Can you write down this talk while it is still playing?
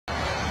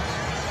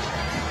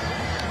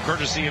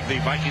courtesy of the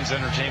Vikings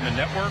Entertainment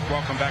Network.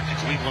 Welcome back to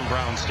Cleveland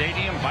Brown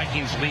Stadium.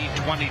 Vikings lead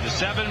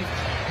 20-7,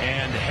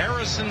 and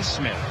Harrison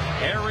Smith,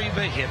 Harry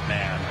the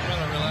Hitman,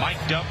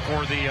 mic'd up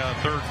for the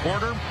third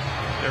quarter.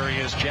 There he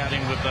is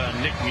chatting with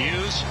Nick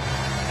Muse.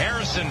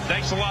 Harrison,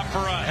 thanks a lot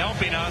for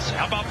helping us.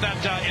 How about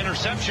that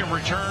interception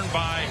return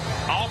by,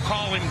 I'll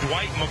call him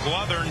Dwight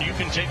McGlothern. You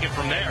can take it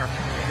from there.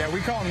 Yeah,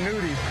 we call him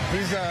Nudie.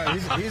 He's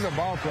a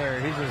ball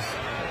player.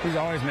 He's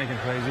always making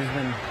plays. He's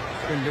been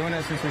doing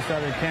it since we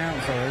started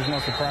camp, so there's no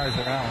surprise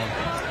to that one.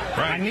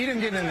 Right. I need him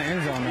getting in the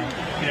end zone, though.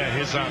 Yeah,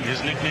 his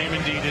nickname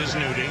indeed is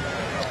Nudie,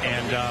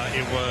 and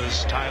it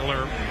was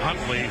Tyler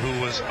Huntley who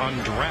was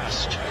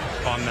undressed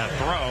on that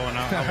throw, and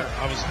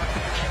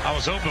I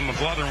was hoping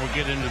McGlothern would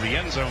get into the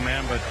end zone,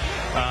 man. But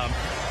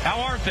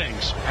how are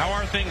things? How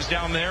are things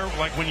down there?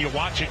 Like when you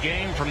watch a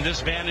game from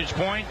this vantage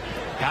point,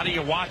 how do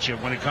you watch it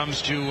when it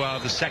comes to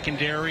the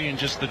secondary and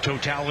just the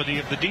totality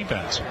of the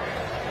defense?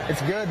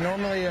 It's good.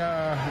 Normally,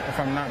 if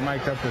I'm not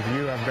mic'd up with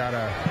you, I've got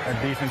a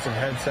defensive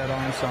headset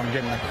on, so I'm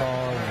getting a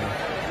call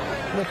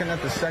and looking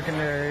at the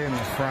secondary and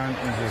the front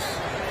and just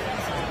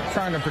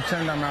trying to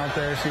pretend I'm out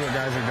there, see what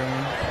guys are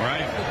doing.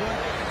 Right.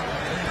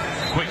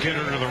 Quick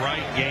hitter to the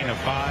right, gain of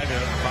 5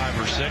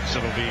 or 6.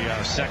 It'll be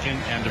second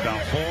and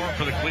about 4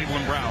 for the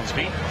Cleveland Browns.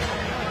 Pete?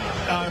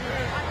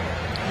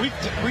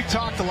 We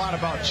talked a lot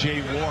about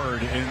Jay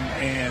Ward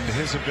and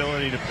his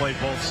ability to play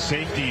both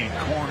safety and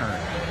corner.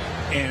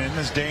 And in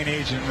this day and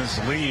age, in this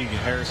league,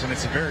 Harrison,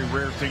 it's a very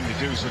rare thing to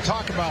do. So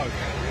talk about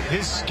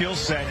his skill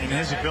set and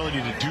his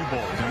ability to do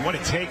both and what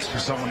it takes for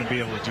someone to be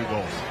able to do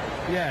both.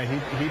 Yeah,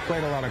 he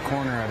played a lot of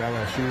corner at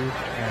LSU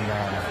and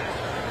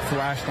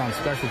flashed on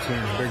special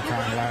teams big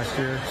time last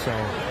year. So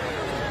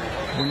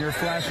when you're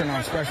flashing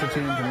on special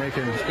teams and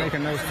making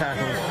those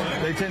tackles,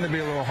 they tend to be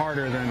a little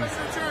harder than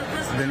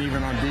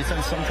even on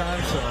defense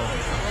sometimes. So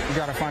you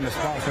got to find a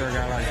spot for a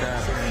guy like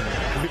that.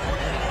 And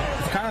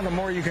it's kind of the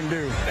more you can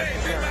do.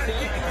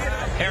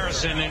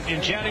 Harrison,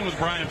 in chatting with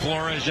Brian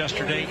Flores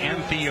yesterday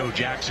and Theo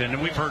Jackson,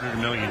 and we've heard it a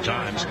million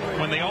times,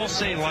 when they all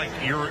say, like,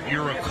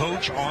 you're a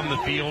coach on the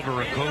field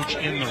or a coach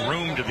in the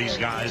room to these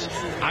guys,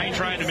 I ain't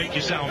trying to make you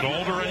sound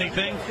old or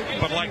anything,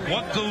 but, like,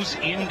 what goes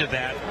into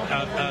that,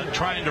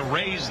 trying to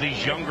raise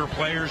these younger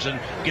players and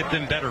get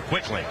them better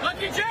quickly? I'm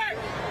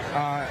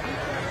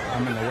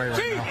in the way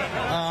right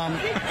now.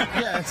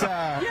 Yeah,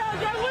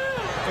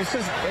 it's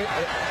just,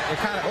 it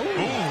kind of,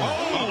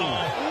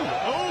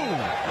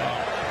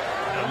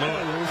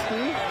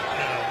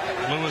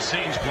 Lewis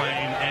Scene's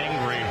playing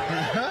angry.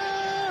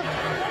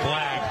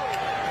 Flag.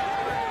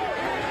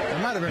 It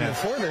might have been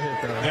before the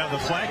hit, though. Yeah, the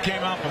flag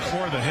came out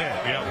before the hit.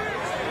 Yep.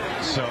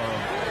 So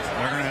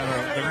they're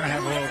gonna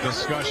have a little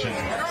discussion.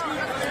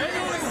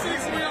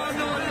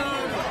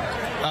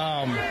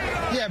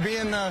 Yeah,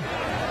 being I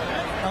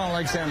don't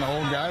like saying the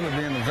old guy, but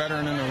being the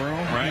veteran in the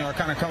room, right. You know, it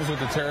kind of comes with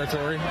the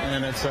territory,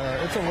 and it's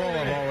a role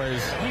I've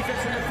always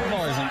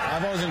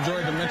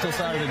enjoyed the mental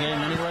side of the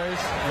game, anyways.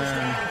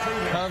 And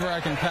however I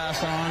can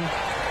pass on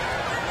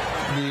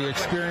the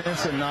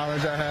experience and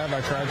knowledge I have,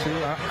 I try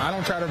to. I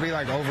don't try to be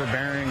like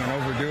overbearing and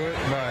overdo it,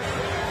 but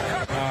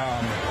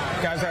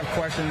guys have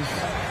questions,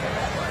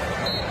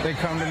 they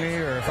come to me,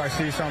 or if I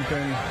see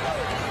something,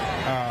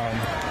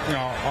 you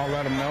know, I'll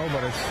let them know.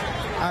 But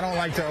I don't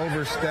like to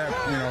overstep,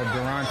 you know,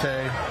 Durante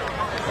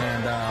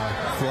and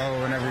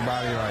Flo and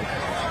everybody.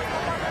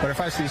 But if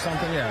I see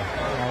something, yeah,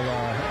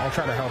 I'll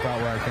try to help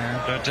out where I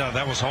can.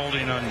 That was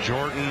holding on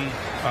Jordan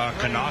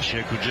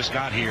Kanashik, who just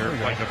got here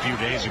like a few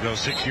days ago,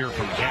 6-year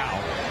from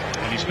Cal,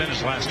 and he spent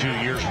his last 2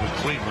 years with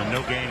Cleveland.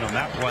 No gain on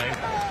that play,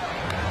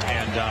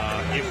 and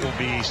it will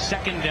be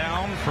second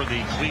down for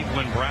the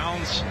Cleveland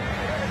Browns.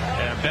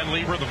 Ben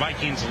Lieber, the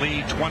Vikings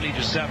lead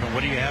 20-7.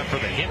 What do you have for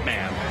the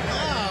Hitman?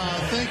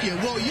 Thank you.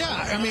 Well,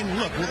 yeah, I mean,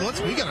 look,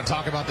 we got to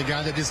talk about the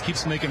guy that just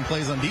keeps making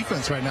plays on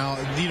defense right now.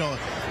 You know,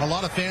 a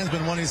lot of fans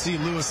been wanting to see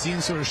Lewis Seen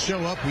sort of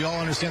show up. We all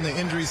understand the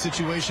injury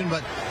situation,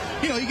 but,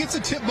 you know, he gets a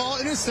tip ball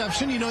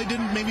interception. You know, he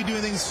didn't maybe do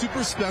anything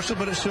super special,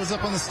 but it shows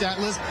up on the stat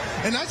list.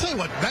 And I tell you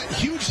what, that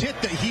huge hit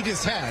that he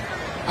just had,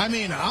 I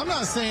mean, I'm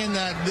not saying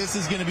that this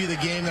is going to be the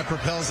game that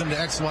propels him to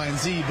X, Y, and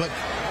Z, but,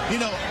 you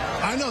know,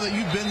 I know that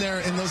you've been there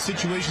in those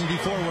situations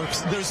before where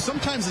there's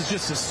sometimes it's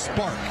just a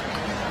spark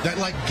that,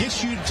 like,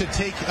 gets you to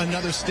take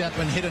another step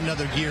and hit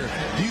another gear.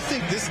 Do you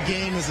think this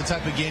game is the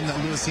type of game that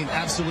Lewis Seen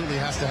absolutely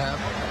has to have?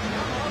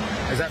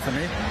 Is that for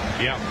me?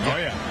 Yeah. Oh,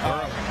 yeah.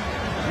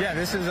 Yeah,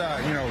 this is,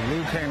 you know,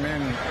 Lou came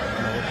in,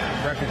 you know, with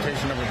the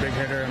reputation of a big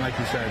hitter, and like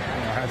you said,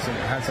 you know,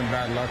 had some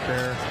bad luck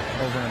there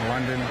over in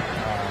London.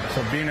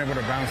 So being able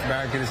to bounce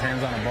back, get his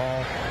hands on a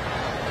ball,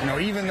 you know,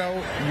 even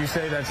though you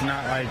say that's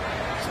not like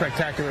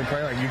spectacular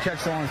play, like you catch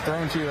someone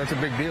thrown to you, that's a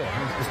big deal,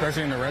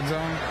 especially in the red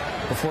zone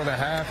before the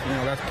half. You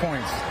know, that's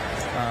points,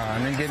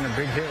 and then getting a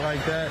big hit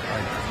like that,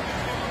 like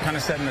kind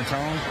of setting the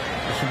tone,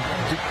 it should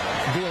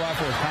do a lot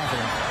for his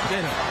confidence.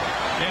 Dan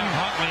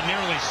Huntley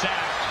nearly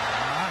sacked.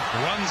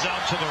 Runs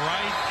out to the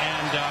right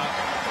and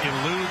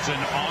eludes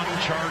an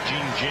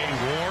on-charging Jay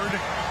Ward.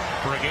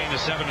 for a gain of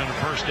 7 and a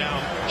first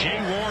down. Jay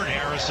Ward,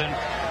 Harrison,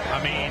 I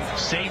mean,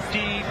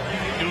 safety,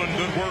 doing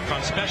good work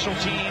on special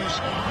teams,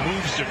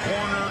 moves to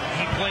corner.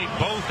 He played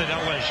both at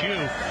LSU,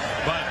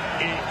 but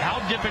how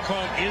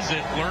difficult is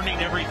it learning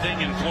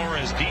everything in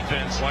Flores'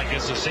 defense, like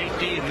as a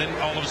safety, and then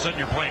all of a sudden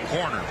you're playing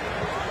corner?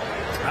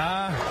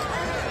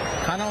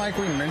 Kind of like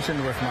we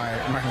mentioned with my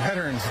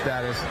veteran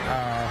status,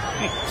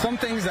 some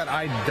things that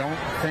I don't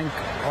think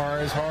are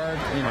as hard,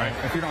 you know, right.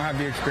 If you don't have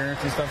the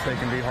experience and stuff, they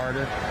can be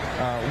harder.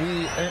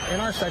 In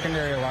our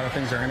secondary, a lot of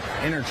things are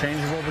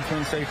interchangeable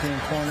between safety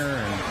and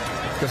corner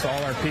and just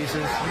all our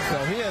pieces.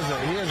 So he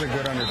has a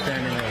good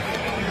understanding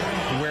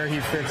of where he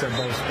fits at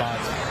both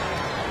spots.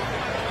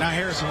 Now,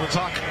 Harrison, let's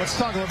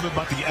talk a little bit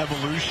about the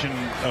evolution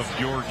of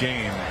your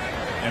game.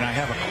 And I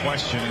have a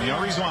question. And the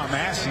only reason why I'm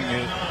asking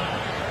it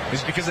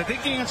is because I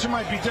think the answer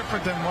might be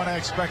different than what I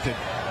expected.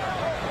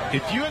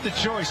 If you had the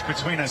choice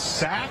between a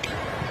sack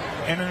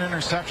and an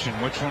interception,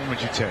 which one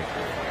would you take?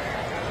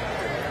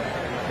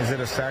 Is it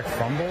a sack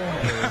fumble?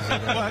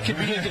 Well, it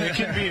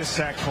can be a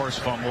sack force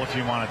fumble if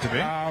you want it to be.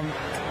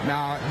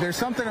 Now, there's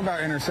something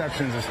about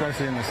interceptions,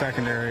 especially in the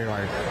secondary,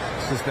 like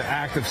it's just the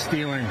act of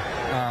stealing.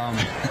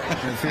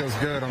 It feels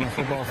good on the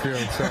football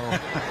field. So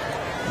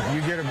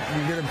you get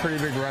a pretty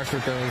big rush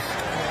with those.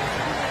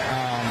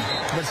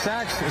 But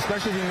sacks,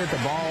 especially if you can get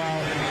the ball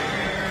out,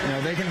 you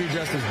know, they can be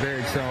just as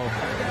big. So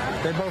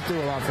they both do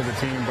a lot for the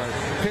team. But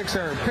picks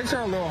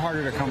are a little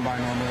harder to come by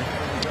normally.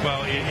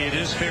 Well, it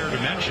is fair to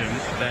mention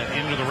that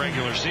into the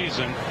regular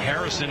season,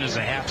 Harrison is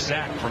a half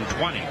sack from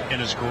 20 in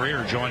his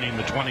career, joining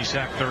the 20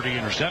 sack, 30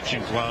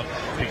 interception club,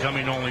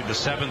 becoming only the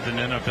 7th in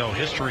NFL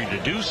history to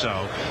do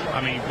so.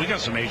 I mean, we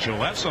got some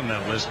HOFs on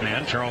that list,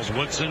 man. Charles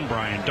Woodson,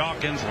 Brian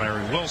Dawkins,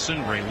 Larry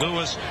Wilson, Ray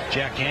Lewis,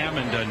 Jack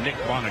Hammond, Nick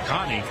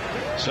Bonacani.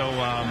 So,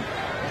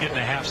 getting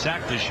a half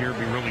sack this year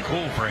would be really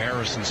cool for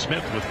Harrison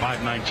Smith with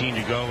 5:19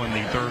 to go in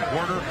the third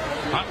quarter.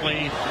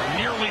 Huntley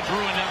nearly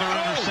threw another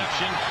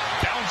interception,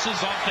 bounces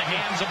off the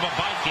hands of a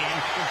Viking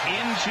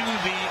into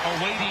the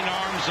awaiting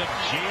arms of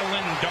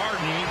Jalen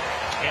Darden,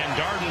 and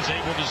Darden's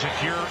able to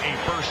secure a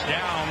first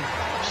down.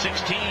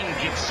 16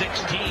 gets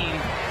 16,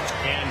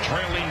 and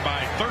trailing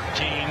by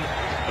 13,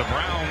 the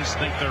Browns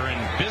think they're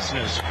in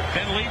business.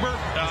 Ben Lieber,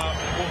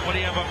 what do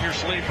you have up your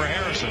sleeve for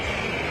Harrison?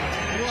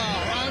 Well,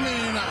 I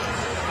mean,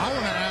 I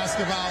want to ask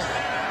about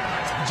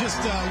just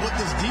what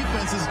this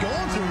defense is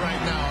going through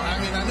right now. I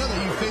mean, I know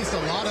that you faced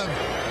a lot of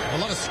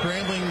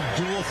scrambling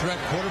dual threat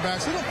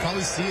quarterbacks. We don't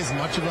probably see as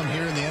much of them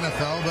here in the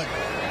NFL, but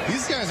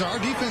these guys, our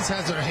defense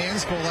has their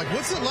hands full. Like,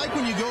 what's it like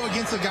when you go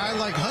against a guy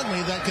like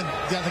Huntley that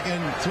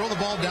can throw the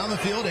ball down the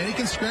field and he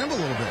can scramble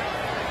a little bit?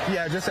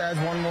 Yeah, just adds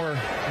one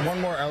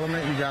more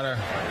element you gotta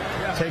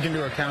take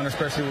into account,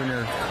 especially when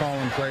you're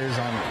calling plays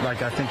on,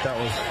 like, I think that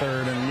was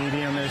third and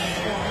medium-ish.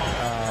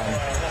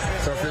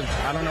 So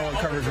I don't know what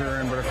coverage we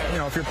were in, but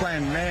if you're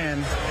playing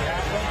man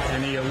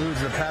and he eludes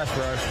the pass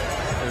rush,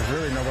 there's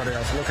really nobody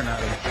else looking at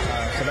him.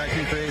 So that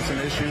can create some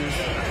issues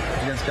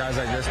against guys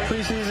like this.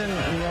 Preseason,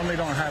 you normally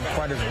don't have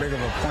quite as big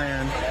of a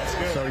plan,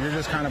 so you're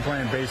just kind of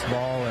playing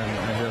baseball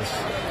and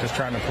just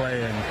trying to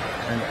play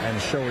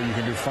and show what you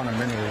can do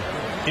fundamentally.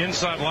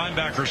 Inside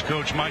linebackers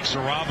coach Mike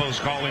Saravo's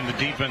calling the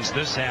defense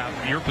this half.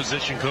 Your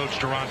position coach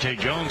Durante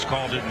Jones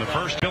called it in the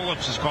first.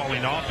 Phillips is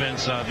calling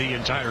offense the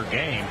entire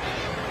game.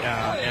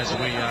 As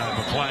we have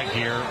a flag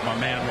here, my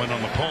man went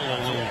on the pole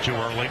a little too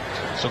early,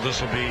 so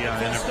this will be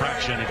an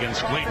infraction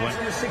against Cleveland.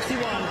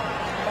 61,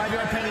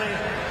 5-yard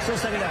penalty, still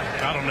second down.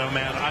 I don't know,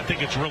 man. I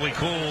think it's really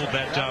cool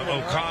that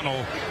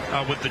O'Connell,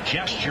 with the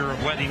gesture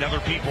of letting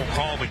other people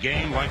call the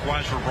game,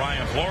 likewise for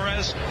Brian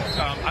Flores,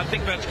 I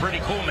think that's pretty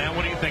cool, man.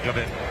 What do you think of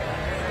it?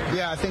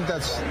 Yeah, I think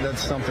that's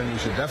something you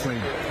should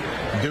definitely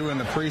do in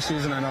the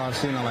preseason. I know I've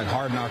seen on like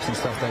Hard Knocks and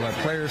stuff, they'll let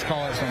players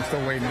call it, so I'm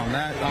still waiting on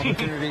that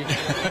opportunity.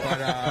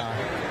 But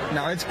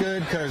no, it's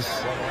good because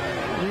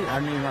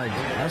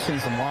I've seen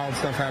some wild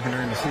stuff happen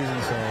during the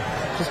season. So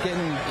just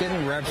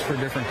getting reps for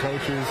different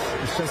coaches.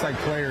 It's just like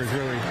players,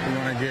 really. You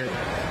want to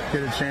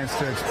get a chance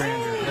to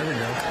expand your, there we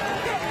go,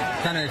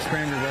 kind of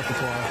expand your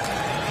repertoire.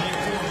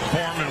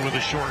 Foreman with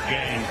a short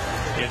gain.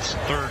 It's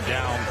third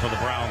down for the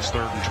Browns,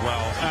 3rd and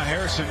 12.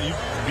 Harrison,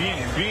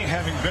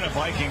 having been a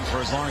Viking for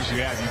as long as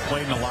you have, you've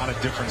played in a lot of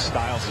different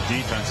styles of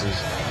defenses.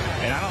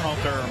 And I don't know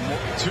if there are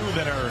two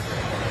that are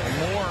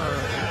more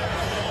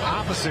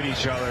opposite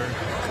each other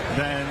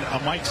than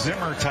a Mike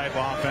Zimmer type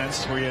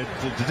offense where you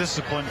had the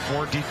discipline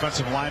for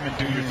defensive linemen,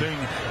 do your thing.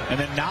 And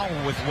then now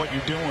with what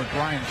you're doing with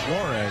Brian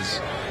Flores.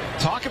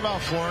 Talk about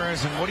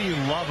Flores and what do you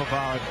love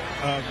about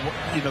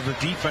the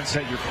defense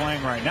that you're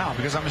playing right now?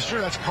 Because I'm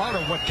sure that's part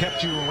of what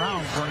kept you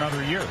around for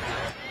another year.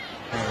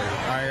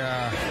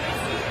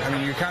 I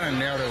mean, you kind of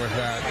nailed it with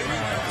that.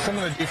 Some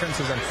of the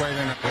defenses I've played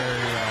in are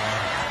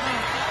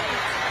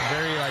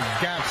very like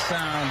gap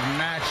sound,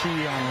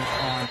 matchy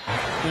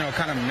on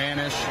kind of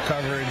manish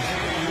coverage.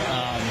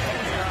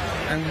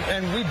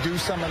 And we do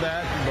some of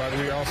that, but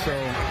we also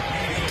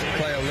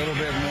play a little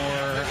bit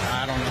more,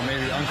 I don't know,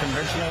 maybe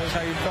unconventional is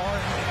how you'd call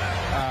it.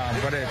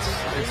 But it's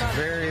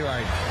very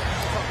like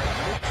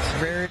It's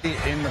very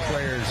in the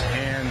player's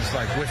hands,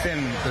 like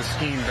within the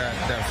scheme that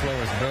Flo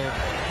has built.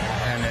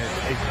 And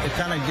it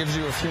kind of gives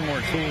you a few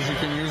more tools you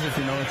can use if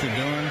you know what you're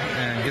doing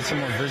and get some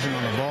more vision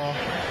on the ball,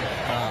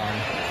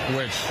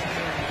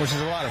 which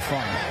is a lot of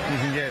fun. You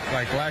can get,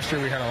 like last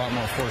year we had a lot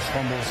more forced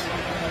fumbles.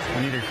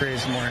 We need to create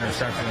some more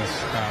interceptions.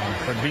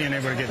 But being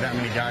able to get that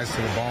many guys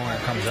to the ball when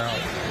it comes out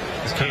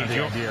is kind of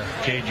the idea.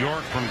 Cade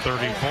York from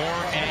 34,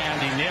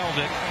 and he nailed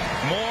it.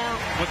 More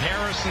with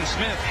Harrison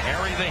Smith.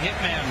 Harry the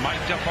Hitman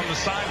mic'd up on the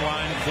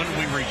sideline. When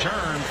we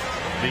return,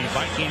 the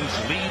Vikings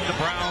lead the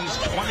Browns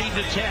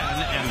 20-10,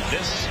 and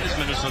this is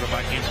Minnesota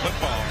Vikings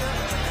football.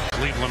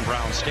 Cleveland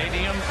Browns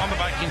Stadium on the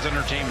Vikings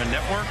Entertainment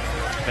Network.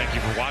 Thank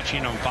you for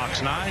watching on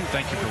Fox 9.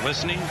 Thank you for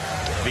listening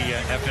via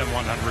FM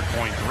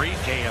 100.3,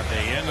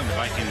 KFAN, and the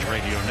Vikings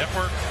Radio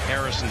Network.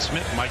 Harrison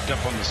Smith mic'd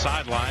up on the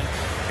sideline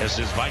as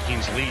his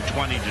Vikings lead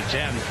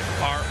 20-10.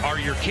 Are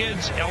your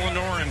kids,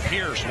 Eleanor and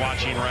Pierce,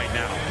 watching right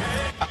now?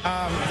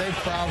 They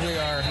probably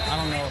are. I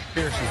don't know if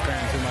Pierce is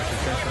paying too much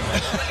attention.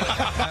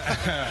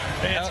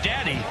 It's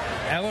Daddy.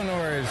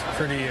 Eleanor is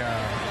pretty,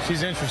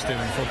 she's interested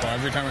in football.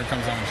 Every time it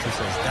comes on, she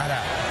says,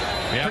 Dada.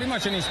 Yeah. Pretty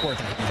much any sport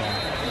that comes on.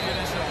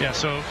 Yeah,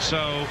 so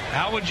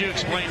how would you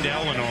explain to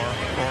Eleanor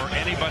or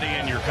anybody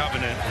in your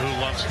covenant who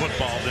loves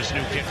football this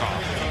new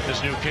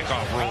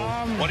kickoff rule?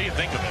 What do you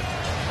think of it?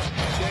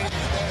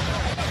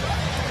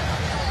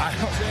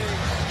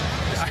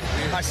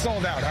 I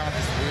sold out, huh?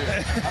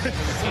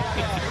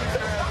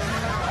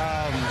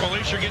 Well, at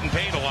least you're getting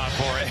paid a lot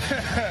for it.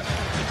 The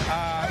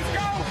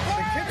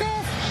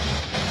kickoff?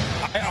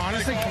 I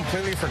honestly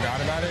completely forgot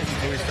about it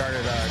until we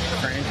started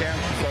training camp,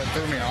 so it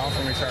threw me off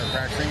when we started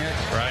practicing it.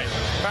 Right.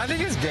 But I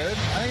think it's good.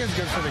 I think it's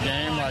good for the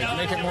game. Like,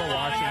 make it more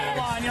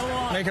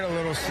watchable. Make it a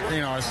little,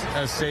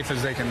 as safe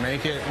as they can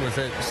make it, with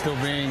it still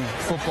being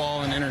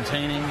football and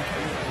entertaining.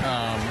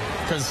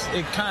 Because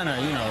it kind of,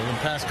 the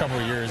past couple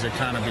of years, it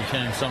kind of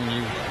became something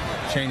you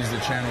changed the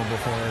channel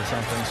before or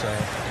something. So.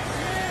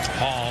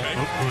 Hall,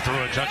 who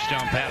threw a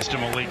touchdown pass to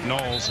Malik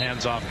Knowles,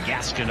 hands off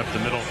Gaskin up the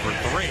middle for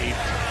 3,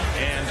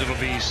 and it'll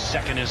be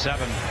 2nd and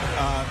 7.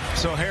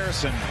 So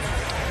Harrison,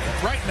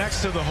 right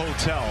next to the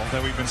hotel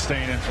that we've been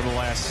staying in for the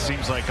last,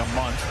 seems like a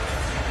month,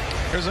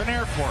 there's an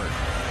airport.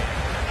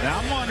 Now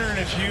I'm wondering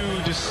if you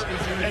just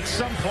at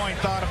some point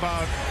thought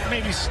about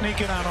maybe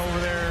sneaking on over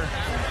there,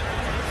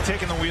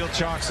 taking the wheel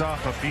chocks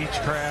off a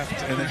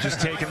Beechcraft, and then just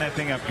taking that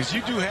thing up, because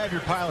you do have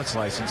your pilot's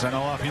license. I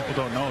know a lot of people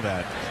don't know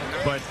that,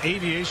 but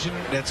aviation,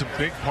 that's a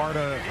big part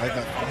of,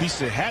 at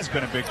least it has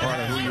been a big part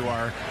of who you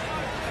are.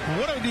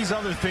 What are these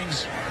other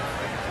things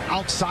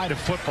outside of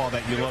football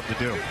that you love to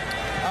do?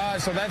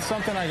 So that's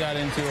something I got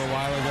into a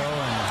while ago,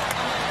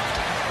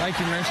 and like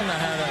you mentioned, I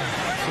had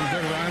some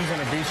good runs on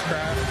a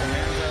Beechcraft,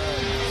 Bonanza,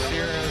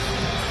 Sierras.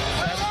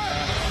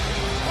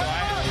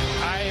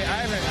 I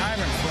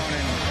haven't flown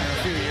in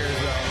a few years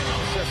though.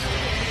 It's just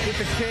with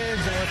the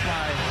kids and with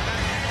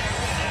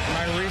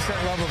my recent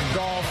love of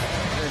golf,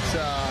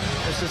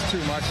 it's just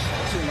too much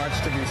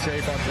to be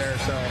safe up there.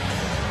 So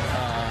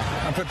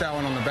I put that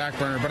one on the back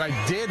burner. But I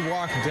did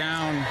walk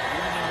down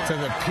to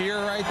the pier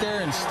right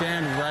there and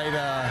stand right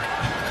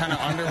kind of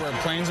under where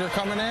planes are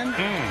coming in,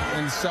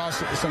 and saw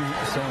some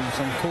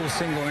cool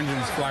single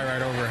engines fly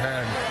right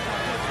overhead.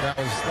 That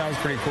was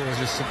pretty cool. It was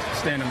just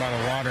standing by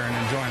the water and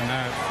enjoying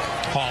that.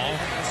 Hall,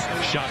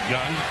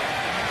 shotgun,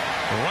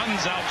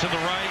 runs out to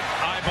the right,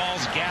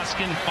 eyeballs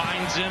Gaskin,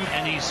 finds him,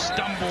 and he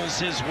stumbles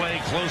his way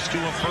close to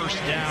a first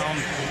down.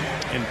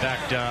 In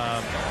fact,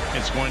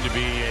 it's going to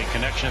be a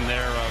connection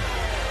there of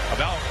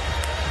about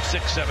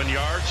 6-7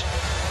 yards.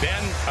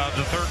 Ben,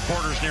 the third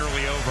quarter's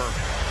nearly over.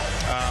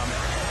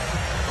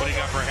 What do you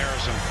got for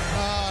Harrison?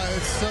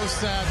 It's so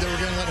sad that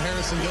we're going to let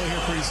Harrison go here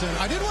pretty soon.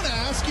 I did want to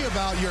ask you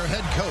about your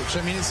head coach.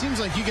 I mean, it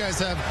seems like you guys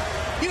have,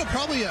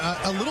 probably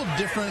a little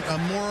different,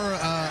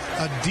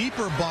 a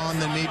deeper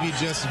bond than maybe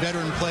just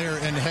veteran player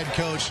and head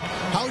coach.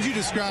 How would you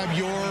describe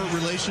your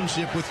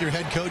relationship with your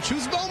head coach,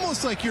 who's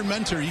almost like your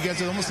mentor? You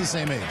guys are almost the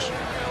same age.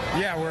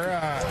 Yeah,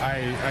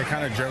 I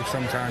kind of joke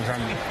sometimes.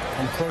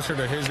 I'm closer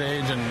to his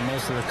age and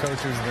most of the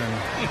coaches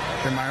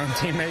than my own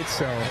teammates.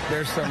 So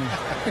there's some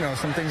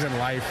things in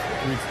life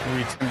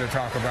we tend to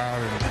talk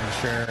about and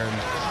share,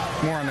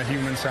 and more on the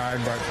human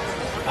side. But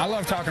I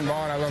love talking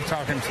ball, and I love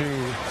talking to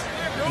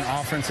an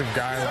offensive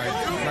guy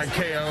like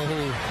KO,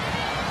 who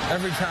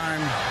every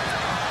time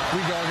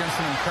we go against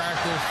him in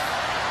practice,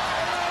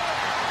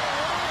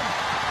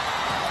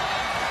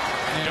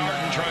 and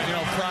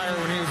prior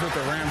when he was with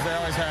the Rams, they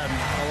always had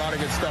a lot of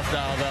good stuff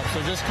dialed up.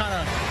 So just kind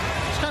of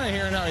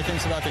hearing how he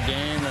thinks about the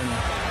game and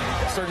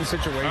certain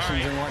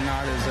situations and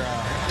whatnot is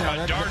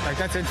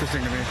that's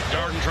interesting to me.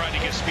 Darden tried to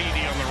get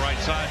Speedy on the right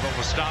side, but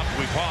was stopped.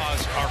 We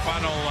paused. Our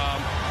final,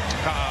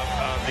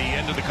 the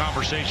end of the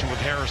conversation with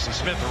Harrison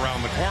Smith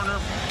around the corner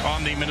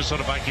on the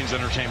Minnesota Vikings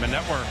Entertainment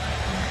Network.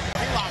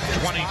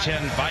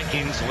 2010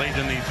 Vikings late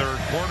in the third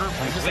quarter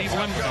from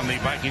Cleveland on the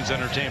Vikings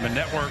Entertainment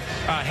Network.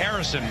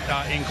 Harrison,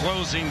 in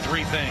closing,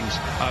 three things.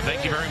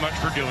 Thank you very much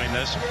for doing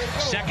this.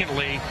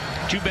 Secondly,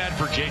 too bad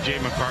for J.J.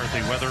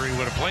 McCarthy, whether he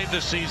would have played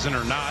this season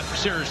or not.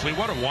 Seriously,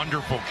 what a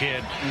wonderful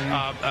kid.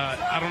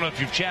 I don't know if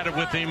you've chatted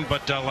with him,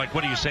 but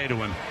what do you say to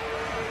him?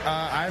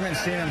 I haven't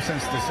seen him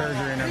since the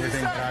surgery and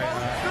everything, but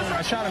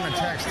I shot him a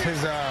text.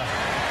 His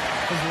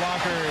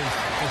locker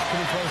is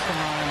pretty close to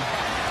mine,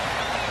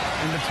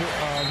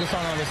 just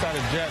on the other side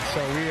of Jets.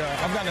 So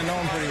I've gotten to know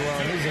him pretty well.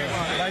 He's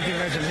like you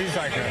mentioned, he's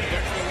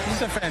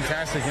a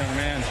fantastic young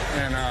man,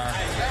 and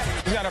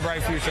he's got a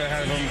bright future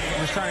ahead of him.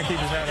 Just trying to keep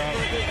his head up,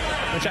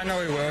 which I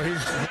know he will.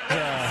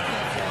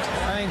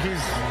 I think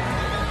he's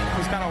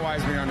kind of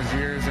wise beyond his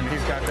years, and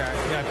he's got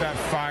that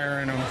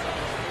fire in him.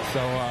 So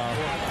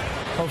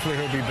hopefully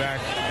he'll be back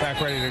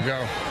ready to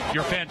go.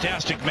 You're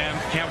fantastic, man.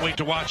 Can't wait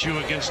to watch you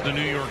against the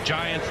New York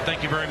Giants.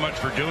 Thank you very much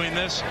for doing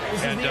this,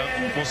 and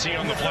we'll see you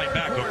on the flight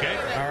back, okay?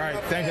 All right.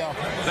 Thank y'all.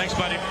 Thanks,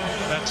 buddy.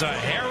 That's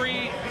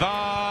Harry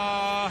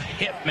the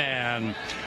Hitman.